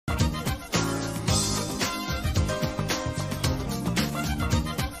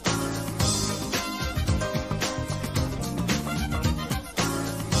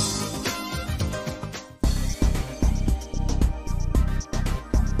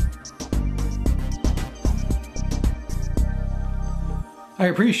I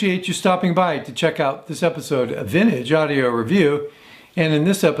appreciate you stopping by to check out this episode of Vintage Audio Review. And in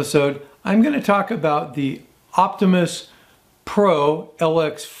this episode, I'm going to talk about the Optimus Pro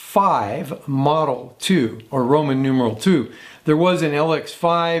LX5 Model 2, or Roman numeral 2. There was an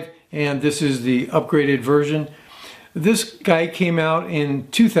LX5, and this is the upgraded version. This guy came out in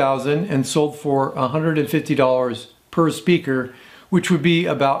 2000 and sold for $150 per speaker, which would be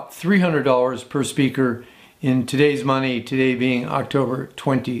about $300 per speaker in today's money, today being October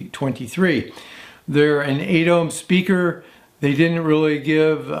 2023. They're an 8-ohm speaker. They didn't really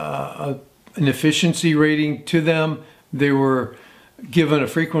give an efficiency rating to them. They were given a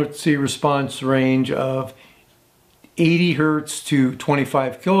frequency response range of 80 hertz to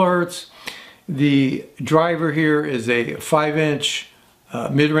 25 kilohertz. The driver here is a 5-inch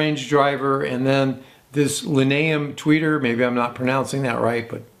mid-range driver, and then this Lineum tweeter, maybe I'm not pronouncing that right,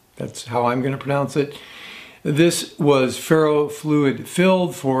 but that's how I'm going to pronounce it. This was ferrofluid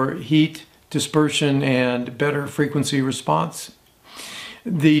filled for heat dispersion and better frequency response.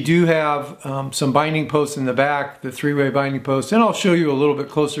 They do have some binding posts in the back, the 3-way binding posts, and I'll show you a little bit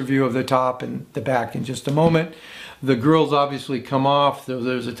closer view of the top and the back in just a moment. The grills obviously come off.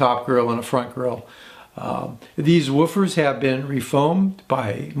 There's a top grill and a front grill. These woofers have been refoamed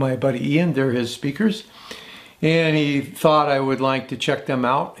by my buddy Ian. They're his speakers, and he thought I would like to check them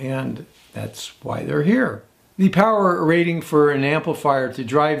out, and that's why they're here. The power rating for an amplifier to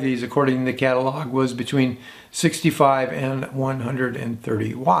drive these, according to the catalog, was between 65 and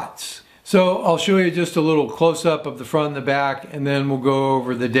 130 watts. So I'll show you just a little close-up of the front and the back, and then we'll go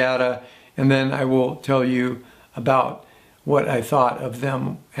over the data, and then I will tell you about what I thought of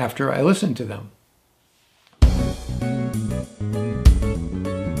them after I listened to them.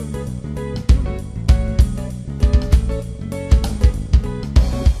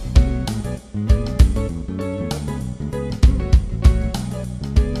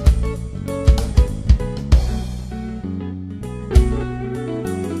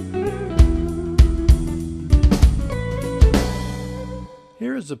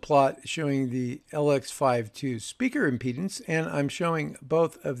 Here's a plot showing the LX5II speaker impedance, and I'm showing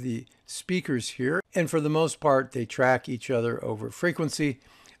both of the speakers here, and for the most part they track each other over frequency.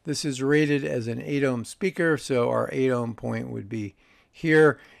 This is rated as an 8-ohm speaker, so our 8-ohm point would be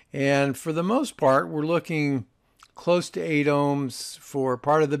here, and for the most part we're looking close to 8 ohms for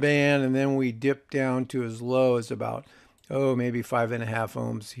part of the band, and then we dip down to as low as about maybe 5.5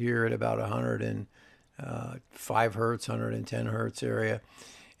 ohms here at about 105 hertz, 110 hertz area.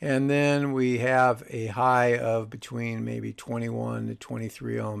 And then we have a high of between maybe 21 to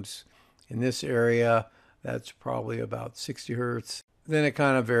 23 ohms in this area. That's probably about 60 hertz. Then it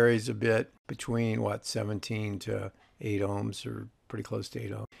kind of varies a bit between 17 to 8 ohms, or pretty close to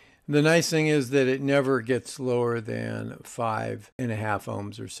 8 ohms. The nice thing is that it never gets lower than 5.5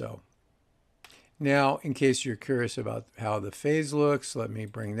 ohms or so. Now, in case you're curious about how the phase looks, let me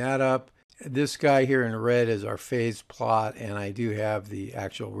bring that up. This guy here in red is our phase plot, and I do have the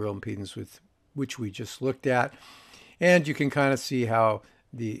actual real impedance with which we just looked at. And you can kind of see how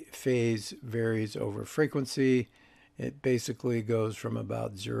the phase varies over frequency. It basically goes from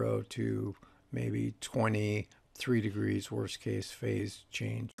about 0 to maybe 23 degrees, worst case phase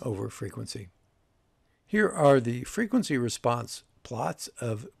change over frequency. Here are the frequency response plots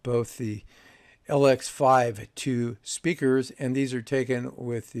of both the LX5II speakers, and these are taken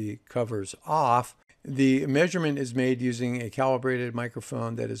with the covers off. The measurement is made using a calibrated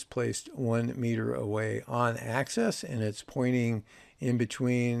microphone that is placed 1 meter away on axis, and it's pointing in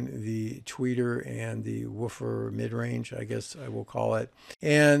between the tweeter and the woofer mid-range, I guess I will call it.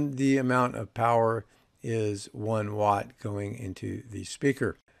 And the amount of power is 1 watt going into the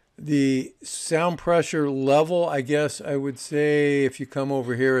speaker. The sound pressure level, I guess I would say, if you come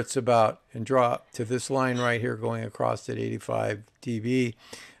over here, it's about, and draw to this line right here going across at 85 dB.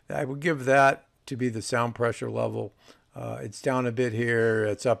 I would give that to be the sound pressure level. It's down a bit here,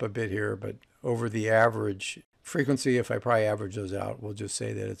 it's up a bit here, but over the average frequency, if I probably average those out, we'll just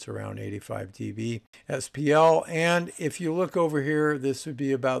say that it's around 85 dB SPL. And if you look over here, this would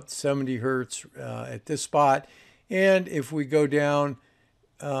be about 70 hertz at this spot. And if we go down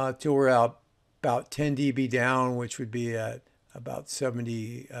till we're out about 10 dB down, which would be at about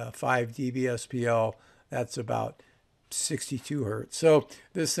 75 dB SPL, that's about 62 hertz. So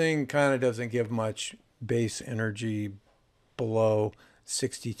this thing kind of doesn't give much bass energy below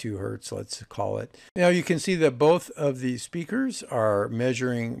 62 hertz, let's call it. Now you can see that both of the speakers are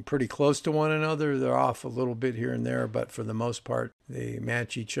measuring pretty close to one another. They're off a little bit here and there, but for the most part, they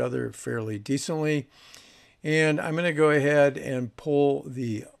match each other fairly decently. And I'm going to go ahead and pull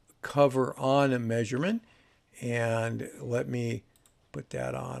the cover on a measurement, and let me put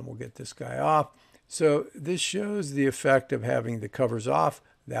that on. We'll get this guy off. So this shows the effect of having the covers off.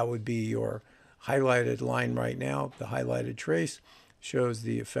 That would be your highlighted line right now. The highlighted trace shows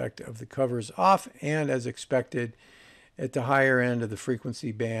the effect of the covers off, and as expected, at the higher end of the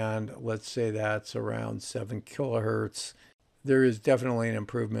frequency band, let's say that's around 7 kilohertz, there is definitely an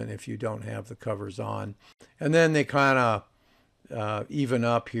improvement if you don't have the covers on. And then they kind of even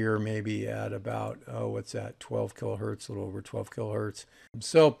up here maybe at about, what's that, 12 kilohertz, a little over 12 kilohertz.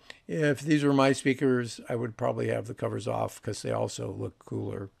 So if these were my speakers, I would probably have the covers off because they also look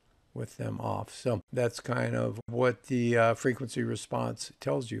cooler with them off. So that's kind of what the frequency response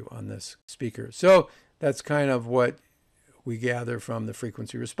tells you on this speaker. So that's kind of what we gather from the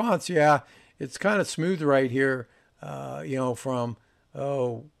frequency response. Yeah, it's kind of smooth right here, you know, from,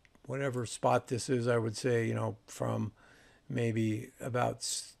 whatever spot this is, I would say, you know, from maybe about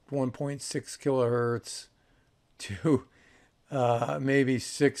 1.6 kilohertz to maybe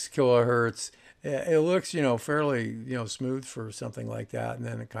 6 kilohertz. It looks, you know, fairly, you know, smooth for something like that. And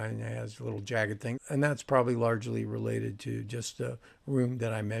then it kind of has a little jagged thing. And that's probably largely related to just the room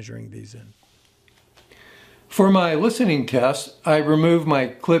that I'm measuring these in. For my listening test, I removed my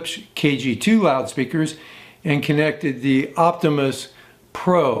Klipsch KG2 loudspeakers and connected the Optimus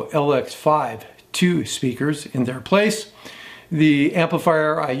Pro LX5II speakers in their place. The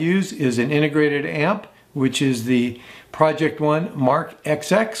amplifier I use is an integrated amp, which is the Project One Mark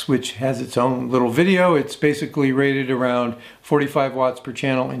XX, which has its own little video. It's basically rated around 45 watts per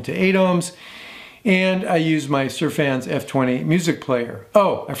channel into 8 ohms. And I use my Surfans F20 music player.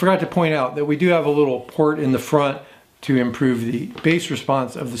 Oh, I forgot to point out that we do have a little port in the front to improve the bass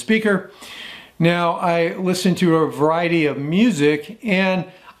response of the speaker. Now, I listened to a variety of music and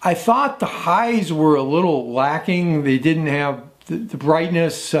I thought the highs were a little lacking. They didn't have the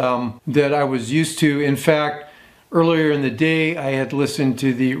brightness that I was used to. In fact, earlier in the day, I had listened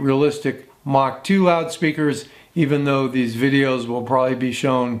to the Realistic Mach 2 loudspeakers, even though these videos will probably be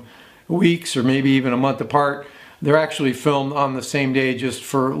shown weeks or maybe even a month apart. They're actually filmed on the same day just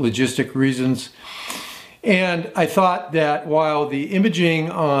for logistic reasons. And I thought that while the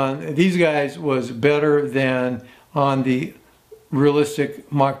imaging on these guys was better than on the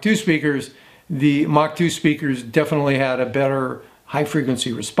Realistic Mach 2 speakers, the Mach 2 speakers definitely had a better high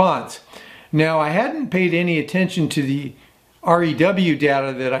frequency response. Now, I hadn't paid any attention to the REW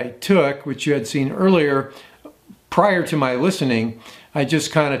data that I took, which you had seen earlier, prior to my listening. I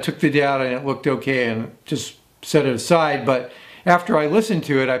just kind of took the data and it looked okay and just set it aside. But after I listened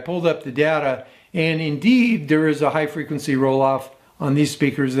to it, I pulled up the data, and indeed there is a high frequency roll off on these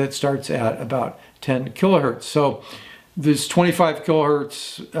speakers that starts at about 10 kilohertz. So this 25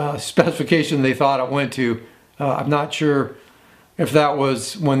 kilohertz specification they thought it went to, I'm not sure if that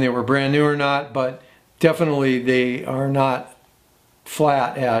was when they were brand new or not, but definitely they are not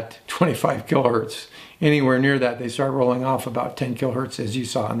flat at 25 kilohertz. Anywhere near that, they start rolling off about 10 kilohertz, as you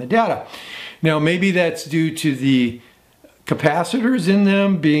saw in the data. Now, maybe that's due to the capacitors in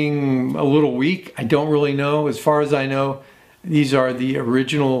them being a little weak. I don't really know. As far as I know, these are the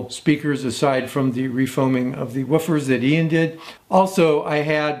original speakers aside from the refoaming of the woofers that Ian did. Also, I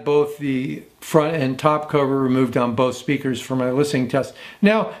had both the front and top cover removed on both speakers for my listening test.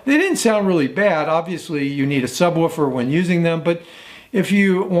 Now, they didn't sound really bad. Obviously, you need a subwoofer when using them, but if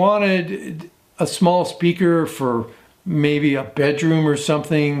you wanted a small speaker for maybe a bedroom or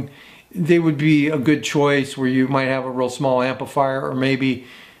something, they would be a good choice where you might have a real small amplifier, or maybe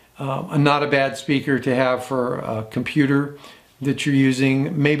not a bad speaker to have for a computer that you're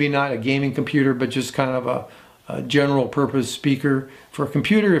using. Maybe not a gaming computer, but just kind of a general purpose speaker for a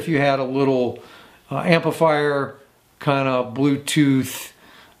computer. If you had a little amplifier, kind of Bluetooth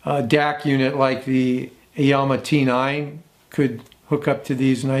DAC unit like the Yamaha T9 could hook up to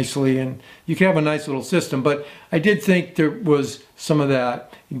these nicely, and you can have a nice little system. But I did think there was some of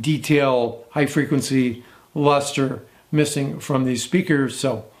that detail, high frequency luster missing from these speakers,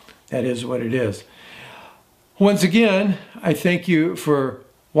 so that is what it is. Once again, I thank you for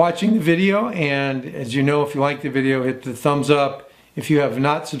watching the video, and as you know, if you like the video, hit the thumbs up. If you have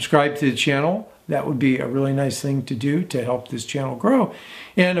not subscribed to the channel, that would be a really nice thing to do to help this channel grow.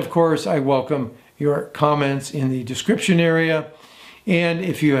 And of course, I welcome your comments in the description area. And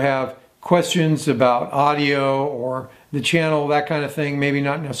if you have questions about audio or the channel, that kind of thing, maybe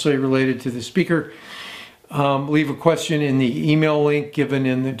not necessarily related to the speaker, leave a question in the email link given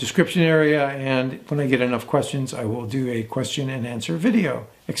in the description area, and when I get enough questions, I will do a question and answer video.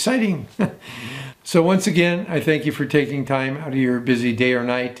 Exciting! So once again, I thank you for taking time out of your busy day or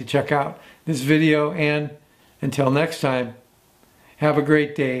night to check out this video, and until next time, have a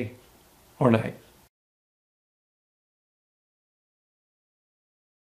great day or night.